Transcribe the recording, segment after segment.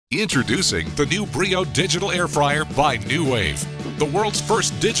Introducing the new Brio Digital Air Fryer by New Wave, the world's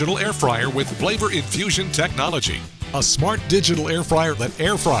first digital air fryer with flavor infusion technology. A smart digital air fryer that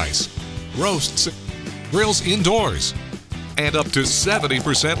air fries, roasts, grills indoors, and up to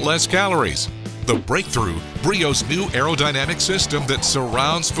 70% less calories. The breakthrough, Brio's new aerodynamic system that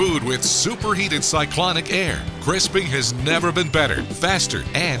surrounds food with superheated cyclonic air. Crisping has never been better, faster,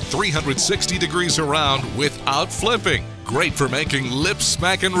 and 360 degrees around without flipping. Great for making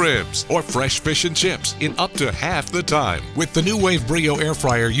lip-smacking ribs or fresh fish and chips in up to half the time. With the New Wave Brio Air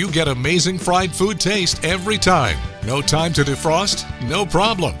Fryer, you get amazing fried food taste every time. No time to defrost? No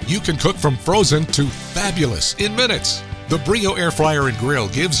problem. You can cook from frozen to fabulous in minutes. The Brio Air Fryer and Grill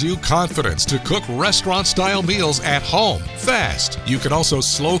gives you confidence to cook restaurant-style meals at home, fast. You can also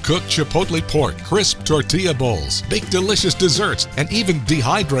slow-cook chipotle pork, crisp tortilla bowls, bake delicious desserts, and even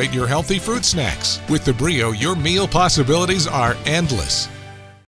dehydrate your healthy fruit snacks. With the Brio, your meal possibilities are endless.